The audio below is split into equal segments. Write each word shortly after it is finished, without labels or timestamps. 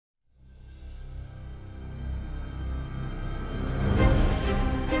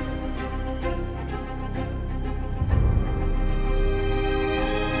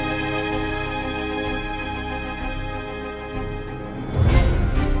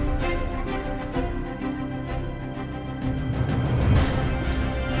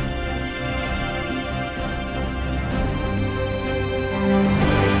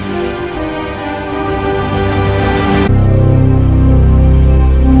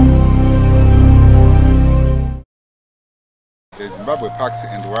Zimbabwe Parks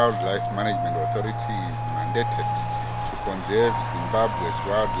and Wildlife Management Authority is mandated to conserve Zimbabwe's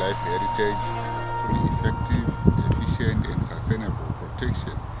wildlife heritage through effective, efficient and sustainable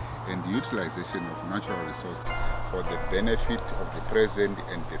protection and utilization of natural resources for the benefit of the present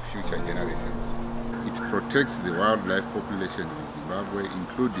and the future generations. It protects the wildlife population of Zimbabwe,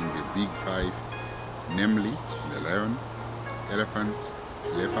 including the big five, namely the lion, elephant,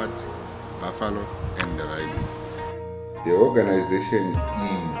 leopard, buffalo and the rhino. The organization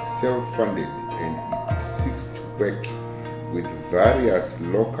is self-funded and it seeks to work with various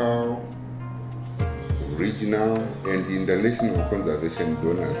local, regional and international conservation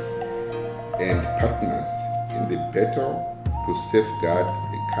donors and partners in the battle to safeguard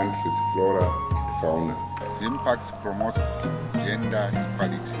the country's flora and fauna. Zimparks promotes gender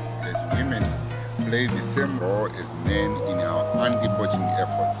equality as women play the same role as men in our anti-poaching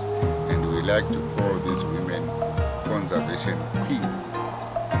efforts, and we like to call these women conservation queens.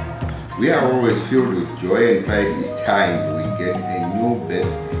 We are always filled with joy and pride each time we get a new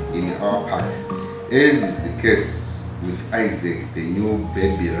birth in our parks, as is the case with ISSAC, the new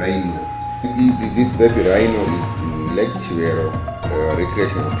baby rhino. This baby rhino is in Lake Chivero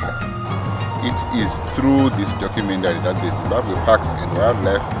Recreational Park. It is through this documentary that the Zimbabwe Parks and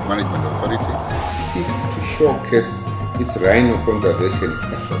Wildlife Management Authority seeks to showcase its rhino conservation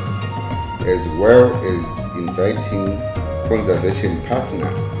efforts, as well as inviting conservation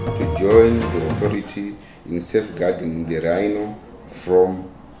partners to join the authority in safeguarding the rhino from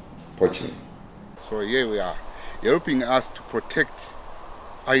poaching. So here we are, helping us to protect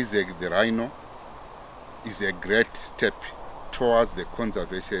ISSAC the rhino is a great step towards the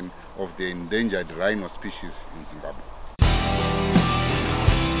conservation of the endangered rhino species in Zimbabwe.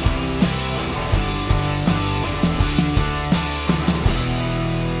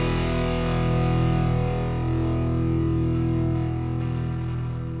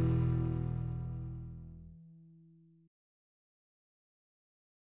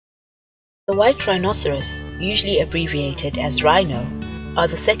 The white rhinoceros, usually abbreviated as rhino, are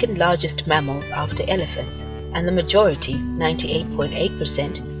the second largest mammals after elephants, and the majority,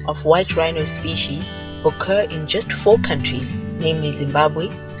 98.8%, of white rhino species occur in just 4 countries, namely Zimbabwe,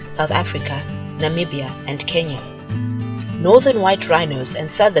 South Africa, Namibia and Kenya. Northern white rhinos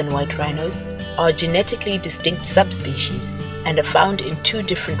and southern white rhinos are genetically distinct subspecies and are found in 2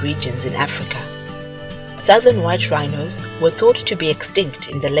 different regions in Africa. Southern white rhinos were thought to be extinct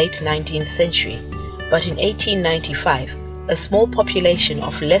in the late 19th century, but in 1895, a small population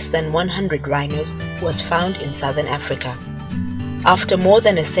of less than 100 rhinos was found in southern Africa. After more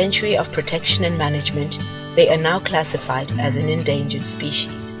than a century of protection and management, they are now classified as an endangered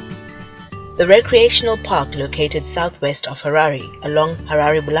species. The recreational park, located southwest of Harare along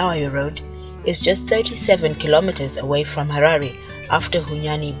Harare-Bulawayo Road, is just 37 kilometers away from Harare after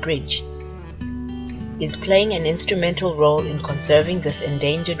Hunyani Bridge, is playing an instrumental role in conserving this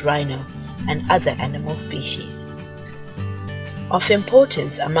endangered rhino and other animal species. Of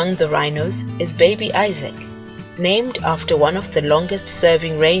importance among the rhinos is baby ISSAC, named after one of the longest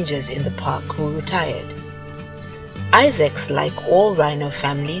serving rangers in the park who retired. ISSACs, like all rhino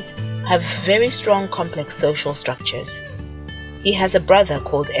families, have very strong complex social structures. He has a brother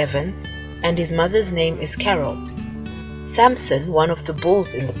called Evans and his mother's name is Carol. Samson, one of the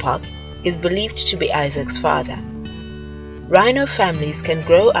bulls in the park, is believed to be ISSAC's father. Rhino families can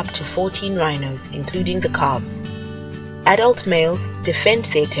grow up to 14 rhinos, including the calves. Adult males defend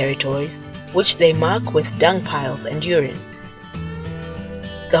their territories, which they mark with dung piles and urine.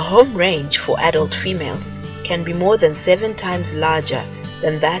 The home range for adult females can be more than 7 times larger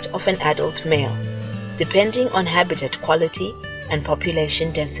than that of an adult male, depending on habitat quality and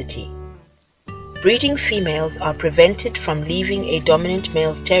population density. Breeding females are prevented from leaving a dominant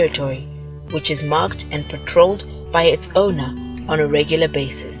male's territory, which is marked and patrolled by its owner on a regular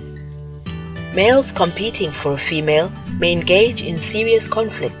basis. Males competing for a female may engage in serious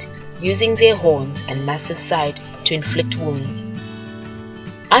conflict, using their horns and massive side to inflict wounds.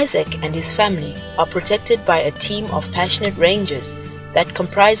 ISSAC and his family are protected by a team of passionate rangers that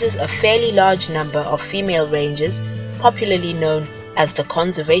comprises a fairly large number of female rangers, popularly known as the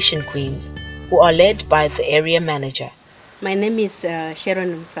conservation queens, who are led by the area manager. My name is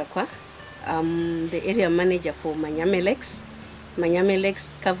Sharon Msakwa. I'm the area manager for Manyame Lakes. Manyame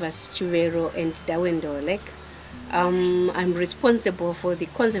Lakes covers Chivero and Dawendo Lake. I'm responsible for the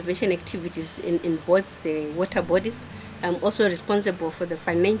conservation activities in both the water bodies. I'm also responsible for the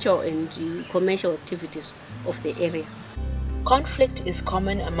financial and commercial activities of the area. Conflict is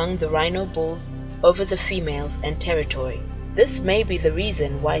common among the rhino bulls over the females and territory. This may be the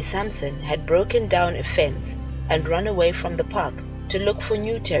reason why Samson had broken down a fence and run away from the park to look for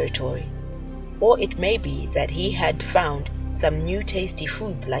new territory. Or it may be that he had found some new tasty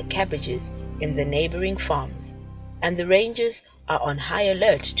food like cabbages in the neighboring farms, and the rangers are on high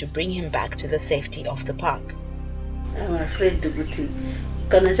alert to bring him back to the safety of the park. I'm afraid to go to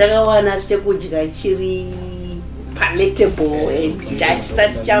Kanachagawana Chekujga chiri palatable and just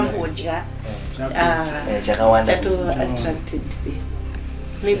such jamboja attracted.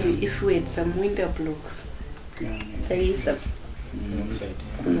 Maybe if we had some winter blocks, there is a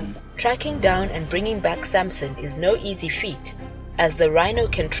Tracking down and bringing back Samson is no easy feat, as the rhino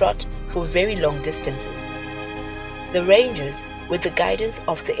can trot for very long distances. The rangers, with the guidance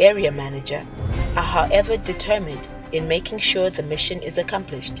of the area manager, are however determined in making sure the mission is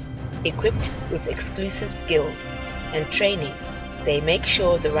accomplished. Equipped with exclusive skills and training, they make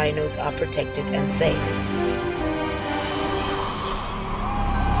sure the rhinos are protected and safe.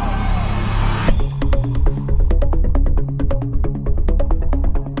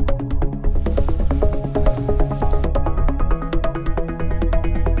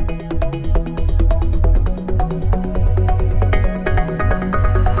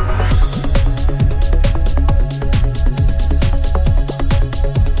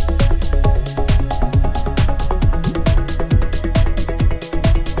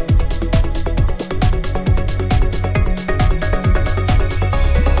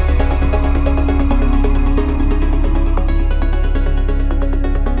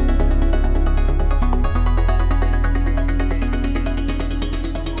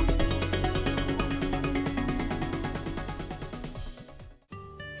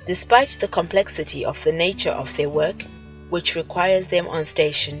 Despite the complexity of the nature of their work, which requires them on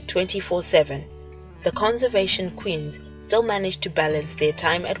station 24/7, the conservation queens still manage to balance their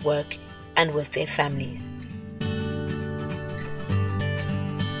time at work and with their families.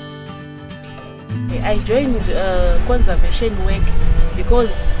 I joined conservation work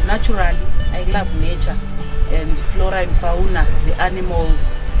because naturally I love nature and flora and fauna, the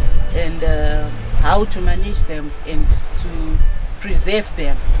animals, and how to manage them and to preserve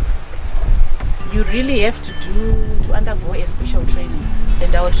them. You really have to undergo a special training,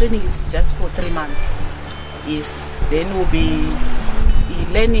 and our training is just for 3 months. Yes, then we'll be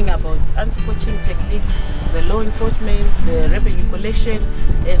learning about anti-poaching techniques, the law enforcement, the revenue collection,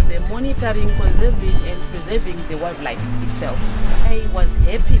 and the monitoring, conserving and preserving the wildlife itself. I was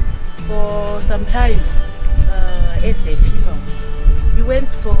happy for some time as a female. We went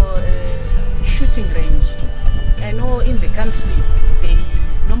for a shooting range. I know in the country they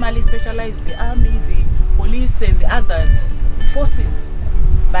normally specialize the army, the police and the other forces,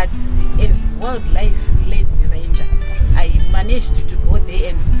 but as wildlife-led ranger, I managed to go there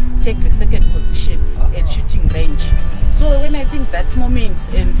and take the second position at shooting range. So when I think that moment,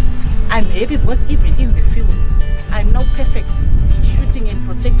 and I'm happy because even in the field, I'm now perfect in shooting and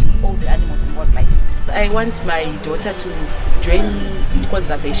protecting all the animals and wildlife. I want my daughter to join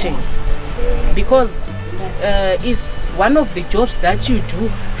conservation because it's one of the jobs that you do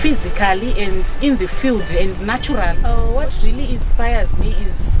physically and in the field and natural. What really inspires me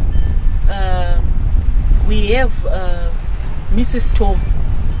is we have Mrs. Tom.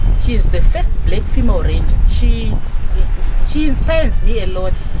 She is the first black female ranger. She inspires me a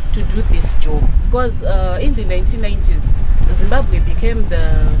lot to do this job because in the 1990s Zimbabwe became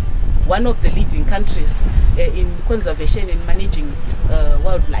one of the leading countries in conservation and managing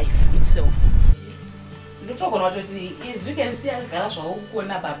wildlife itself. As you can see, I got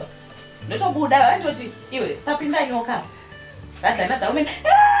a baba. Little Buddha, I told you, tapping yoka. That woman,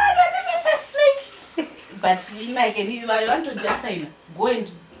 that is a snake. But like if I want to just say, go and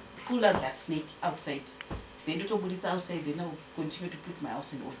pull out that snake outside. Then little bullets outside, they now continue to put my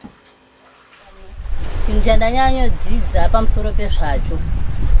house in order. Chinjandanya dzidza pamusoro pezvacho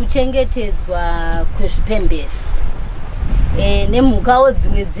kuchengetedzwa kwezvipembere nemhukawo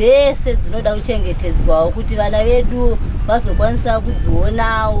dzimwe dzese dzinoda kuchengetedzwawo kuti vana vedu vazokwanisa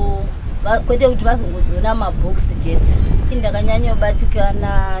kudzionawo kwete kuti vazongodziona mabox jet. Ndakanyanya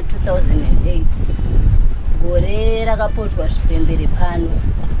kubatikana 2008 gore rakapochwa zvipembere pano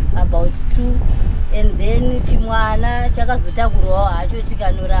about 2, and then chimwana chakazotakurwawo hacho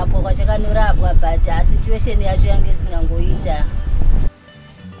chikanorapwa kwachakanorapwa, but situation yacho yange isingangoita.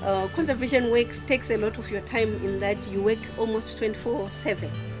 Conservation work takes a lot of your time in that you work almost 24/7.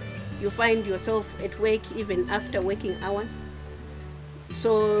 You find yourself at work even after working hours.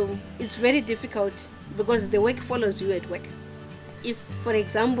 So it's very difficult because the work follows you at work. If, for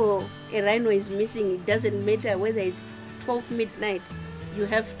example, a rhino is missing, it doesn't matter whether it's 12 midnight, you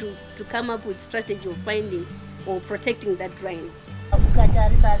have to come up with strategy of finding or protecting that rhino.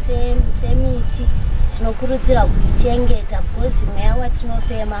 Kukatarisa semiti tinokurudzira kuichengeta because mweya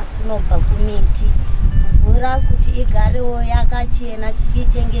watinofema unobva kumiti. Mvura kuti igarewo yakachena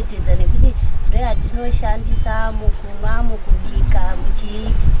tichichengetedza nekuti ndo yatinoshandisa mukunwa, mukubika, muchii.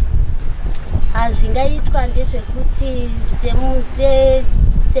 Zvingaitwa ndezvekuti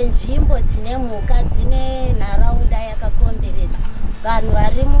senzvimbo dzine mhuka dzine nharaunda yakakomberedza, vanhu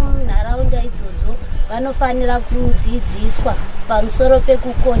vari munharaunda idzodzo vanofanira kudzidziswa pamusoro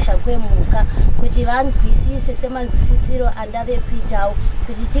pekukosha kwemhuka kuti vanzwisise semanzwisisiro andave kuitawo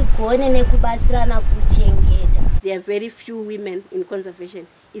kuti tigone nekubatsirana kuchengeta. There are very few women in conservation.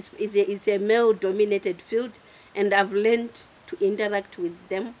 It's a male-dominated field, and I've learned to interact with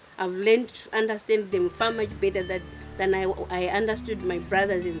them. I've learned to understand them far much better than I understood my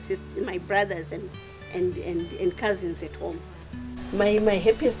brothers and sisters, my brothers and cousins at home. My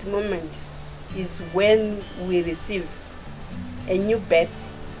happiest moment is when we receive a new birth,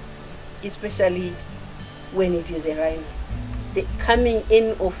 especially when it is a rhino. The coming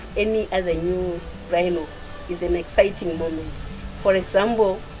in of any other new rhino is an exciting moment. For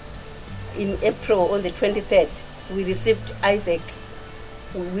example, in April on the 23rd, we received ISSAC,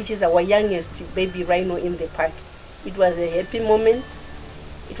 which is our youngest baby rhino in the park. It was a happy moment.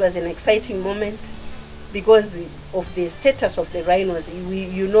 It was an exciting moment because of the status of the rhinos.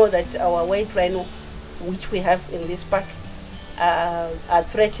 You know that our white rhino, which we have in this park, are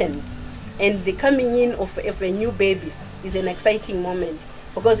threatened. And the coming in of a new baby is an exciting moment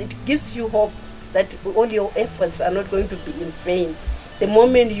because it gives you hope that all your efforts are not going to be in vain. The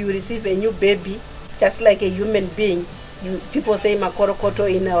moment you receive a new baby, just like a human being, people say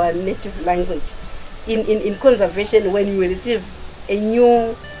makorokoto in our native language. In conservation, when you receive a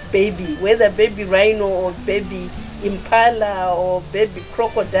new baby, whether baby rhino or baby impala or baby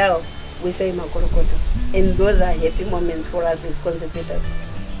crocodile, we say makorokoto. And those are happy moments for us as conservators.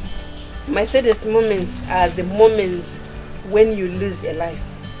 My saddest moments are the moments when you lose a life.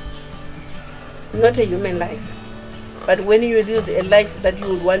 Not a human life, but when you lose a life that you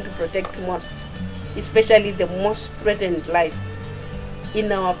would want to protect most, especially the most threatened life.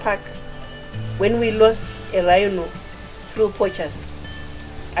 In our park, when we lost a rhino through poachers,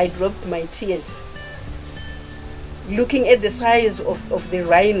 I dropped my tears. Looking at the size of the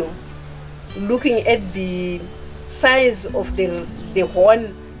rhino, looking at the size of the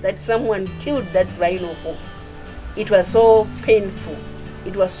horn that someone killed that rhino for, it was so painful.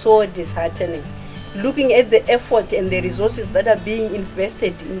 It was so disheartening. Looking at the effort and the resources that are being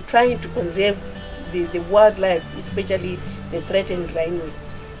invested in trying to conserve the wildlife, especially the threatened rhinos.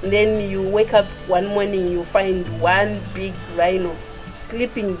 And then you wake up one morning, you find one big rhino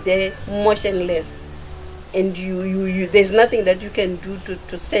sleeping there motionless, and there's nothing that you can do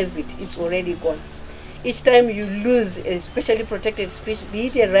to save it. It's already gone. Each time you lose a specially protected species, be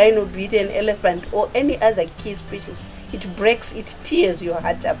it a rhino, be it an elephant, or any other key species, it tears your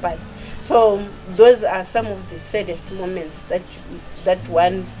heart apart. So those are some of the saddest moments that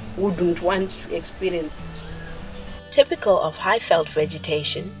one wouldn't want to experience. Typical of high-veld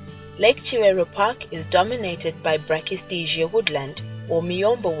vegetation, Lake Chivero Park is dominated by brachystegia woodland or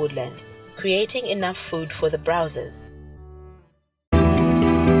miombo woodland, creating enough food for the browsers.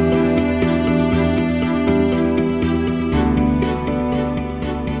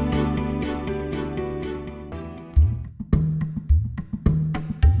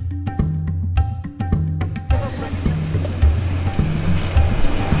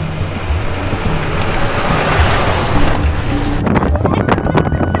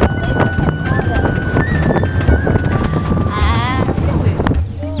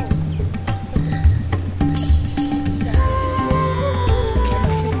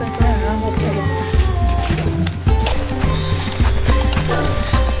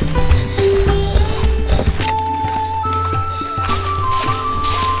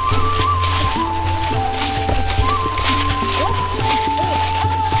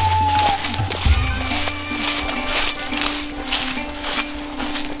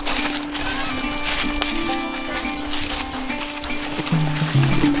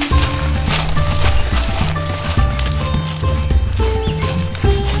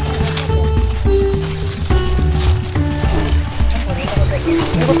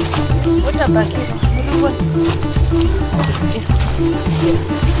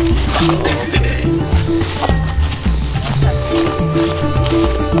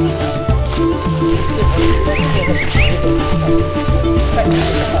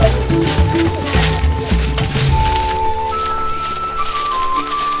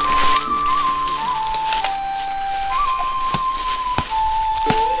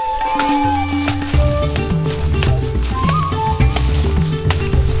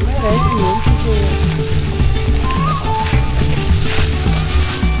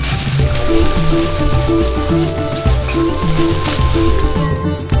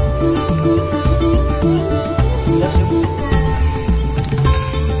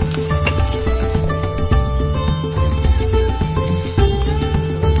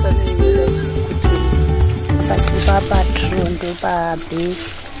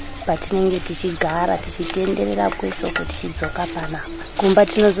 ndopabhesi patinenge tichigara tichitenderera kwesoko tichidzoka panapa. Kumba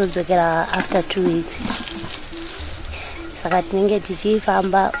tinozodzokera after 2 weeks. Saka tinenge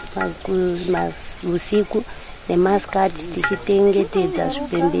tichifamba usiku nemasikati tichitengetedza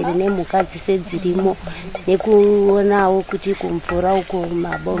zvipembere nemhuka dzese dzirimo nekuonawo kuti kumvura uko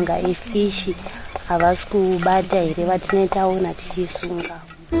mabonga efishi havasi kubata here vatinenge taona tichisunga.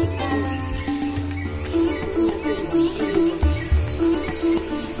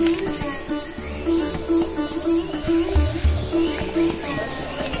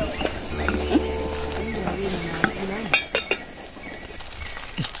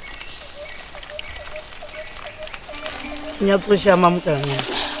 Nyaposhama mukanya.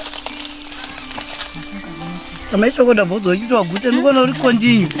 Amechokoda bozo chitwa gute ndikono uri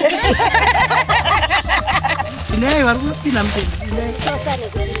konji. Inai vari kupinda mutende.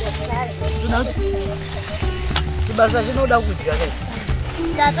 Kubasa zvinoda kudya kai.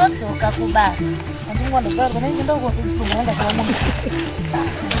 Tatodzoka kubasa. Andingona baba nenge ndoko kutsumba ndakaona.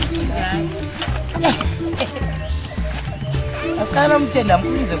 Akana mutenda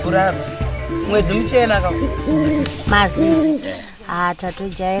mukunze kurara. Mwedzi muchena ka. Mazizi.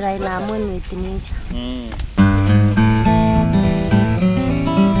 Tatojaira in harmony with nature.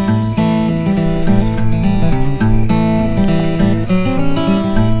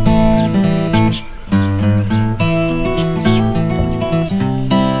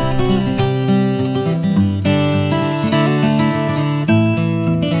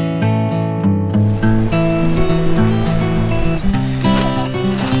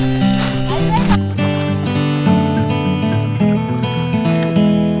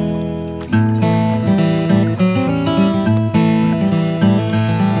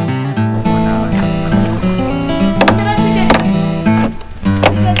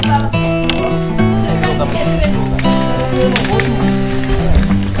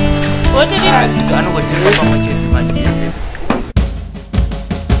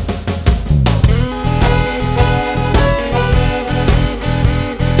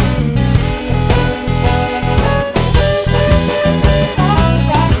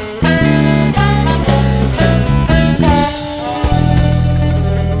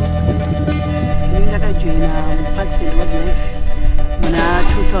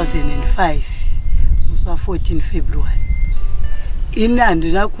 Musi wa 14 February. Ini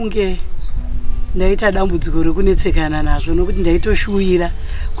handina kunge ndaita dambudziko rekunetsekana nazvo nokuti ndaitoshuwira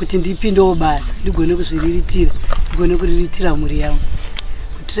kuti ndipindewo basa ndigone kuzviriritira, ndigone kuriritira mhuri yangu.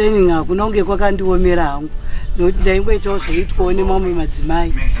 Kutraining hakuna kunge kwakandiomera hangu nokuti ndaingoitawo zvoitwawo nemamwe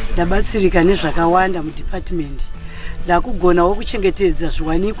madzimai. Ndabatsirika nezvakawanda mudepartment. Ndakugonawo kuchengetedza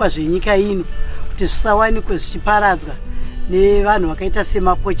zviwanikwa zvenyika ino kuti zvisawanikwe zvichiparadzwa nevanhu vakaita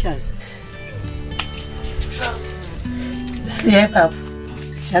semapoachers. Siyepapo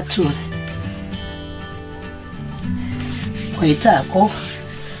chatura kwaitako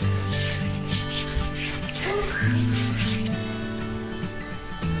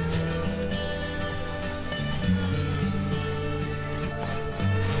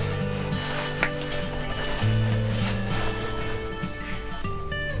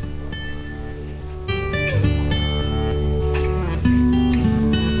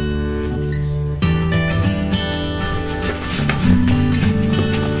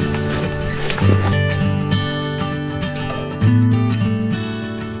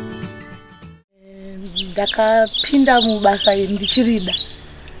ndakapinda mubasa ndichirida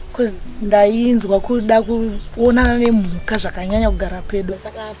because ndainzwa kuda kuonana nemhuka zvakanyanya kugara pedo.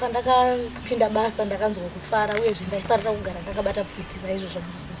 Saka pandakapinda basa ndakanzwa kufara uye ndaifarira kugara ndakabata pfuti saizvozvo.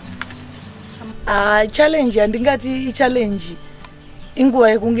 Challenge yandingati ichallenge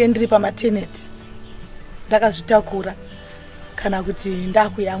inguva yekunge ndiri pamaternity ndakazvitakura kana kuti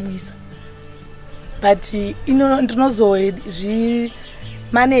ndakuyamwisa, but ino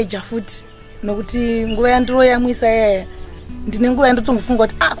ndinozozvimanager futi nokuti nguva yandiroyamwisa yeye ndine nguva yandotongofunga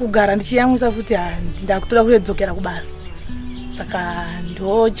kuti kugara ndichiyamwisa futi ndakutoda kutodzokera kubasa. Saka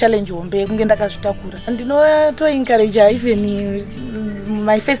ndo challenge hombe kunge ndakazvitakura. Ndinotoencourage even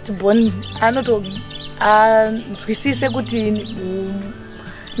my first born anzwisise kuti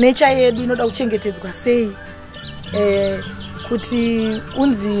nature yedu inoda kuchengetedzwa sei, kuti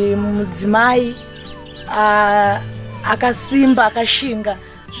unzi mudzimai akasimba akashinga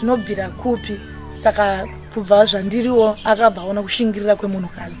zvinobvira kupi. Saka kubva zvandiriwo akabva ona kushingirira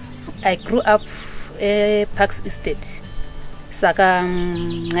kwemunhukadzi. I grew up Parks Estate. Saka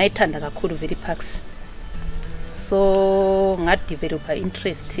ngaithanda kakhulu very Parks. So ngadevelopa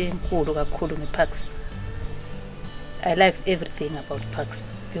interest enkulu kakhulu ngeParks. I love everything about Parks.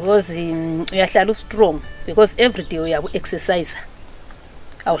 because uyahlala strong, because every day uyaku-exercise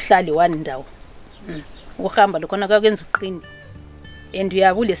awuhlali one ndawo ukuhamba lokhona kwenza uqine and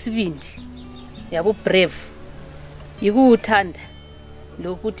uyabulesibindi yabu-brave yikuthanda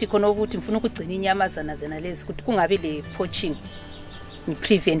lokuthi khona ukuthi ngifuna ukugcina inyamazana zena lezi ukuthi kungabe le-poaching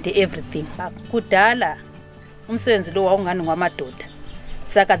ngi-prevent everything. Kudala umsebenzi lo wawungani ngwamadoda,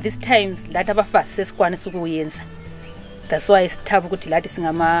 saka this times lathi abafazi sesikwanisa ukuyenza. That's why sithaba ukuthi lathi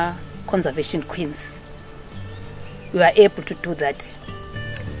singama-conservation queens. We are able to do that,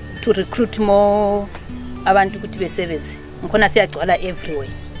 to recruit more abantu ukuthi besebenze. Ngikhona siyagcwala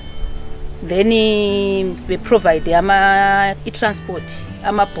everywhere. Then we provide i-transport,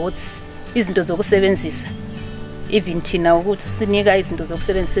 ama-boats, izinto zokusebenzisa. Even thina ukuthi sinika izinto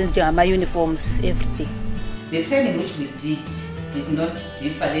zokusebenzisa njengama-uniforms, everything. The training which we did not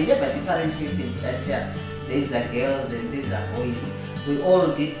differ. They never differentiated that these are girls and these are boys. We all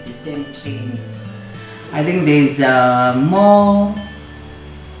did the same training. I think there's more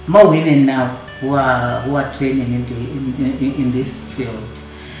women now who are training in this field,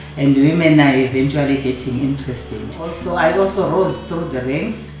 and women are eventually getting interested. Also, I also rose through the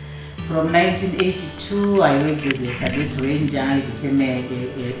ranks. From 1982, I worked as a cadet ranger. I became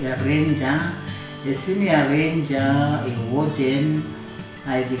a ranger, a senior ranger, a warden.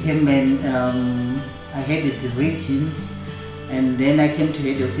 I became I headed the regions, and then I came to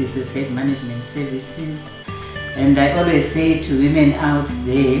head offices, head management services. And I always say to women out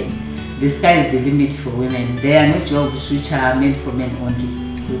there, the sky is the limit for women. There are no jobs which are meant for men only.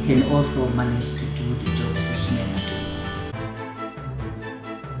 We can also manage to do the jobs which men are doing.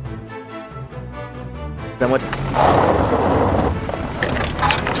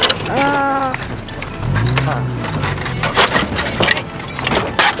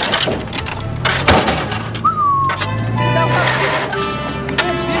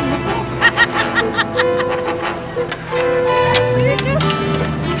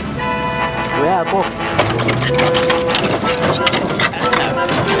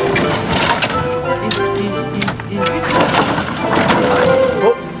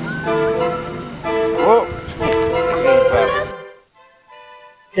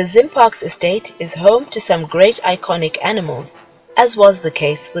 The Zimparks estate is home to some great iconic animals, as was the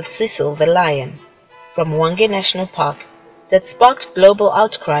case with Cecil the lion from Hwange National Park that sparked global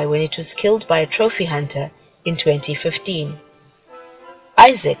outcry when it was killed by a trophy hunter in 2015.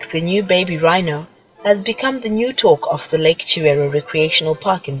 ISSAC, the new baby rhino, has become the new talk of the Lake Chivero Recreational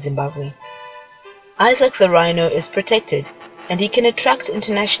Park in Zimbabwe. ISSAC the rhino is protected, and he can attract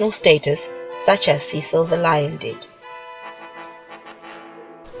international status such as Cecil the lion did.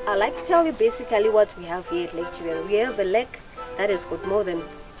 I'd like to tell you basically what we have here at Lake Chivero. We have a lake that has got more than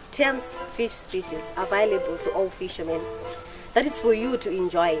 10 fish species available to all fishermen. That is for you to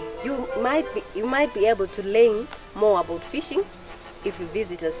enjoy. You might be able to learn more about fishing if you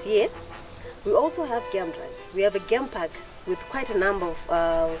visit us here. We also have game drives. We have a game park with quite a number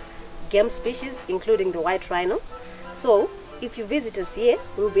of game species, including the white rhino. So if you visit us here,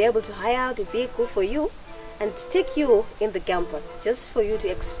 we'll be able to hire out a vehicle for you and take you in the game park just for you to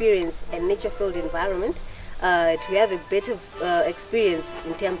experience a nature-filled environment, to have a better experience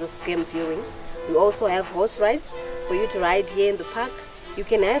in terms of game viewing. We also have horse rides for you to ride here in the park. You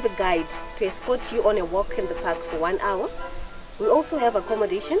can have a guide to escort you on a walk in the park for 1 hour. We also have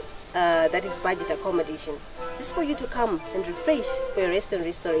accommodation, that is budget accommodation, just for you to come and refresh for your rest and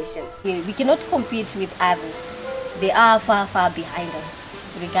restoration. We cannot compete with others. They are far, far behind us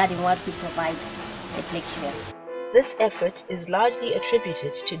regarding what we provide at Lake Chivero. This effort is largely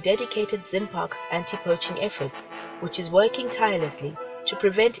attributed to dedicated Zimparks anti-poaching efforts, which is working tirelessly to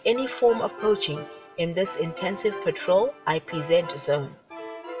prevent any form of poaching in this intensive patrol IPZ zone.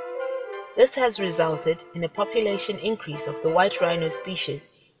 This has resulted in a population increase of the white rhino species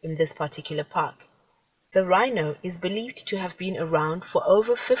in this particular park. The rhino is believed to have been around for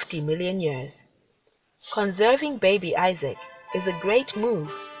over 50 million years. Conserving baby ISSAC is a great move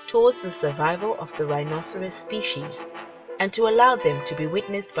towards the survival of the rhinoceros species and to allow them to be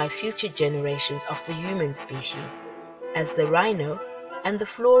witnessed by future generations of the human species, as the rhino and the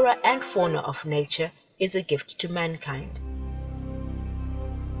flora and fauna of nature is a gift to mankind.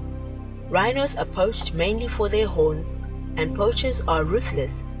 Rhinos are poached mainly for their horns, and poachers are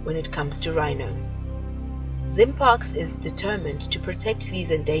ruthless when it comes to rhinos. Zimparks is determined to protect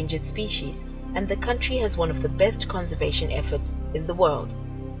these endangered species, and the country has one of the best conservation efforts in the world.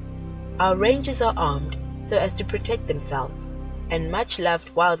 Our rangers are armed so as to protect themselves and much-loved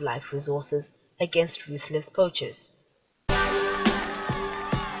wildlife resources against ruthless poachers.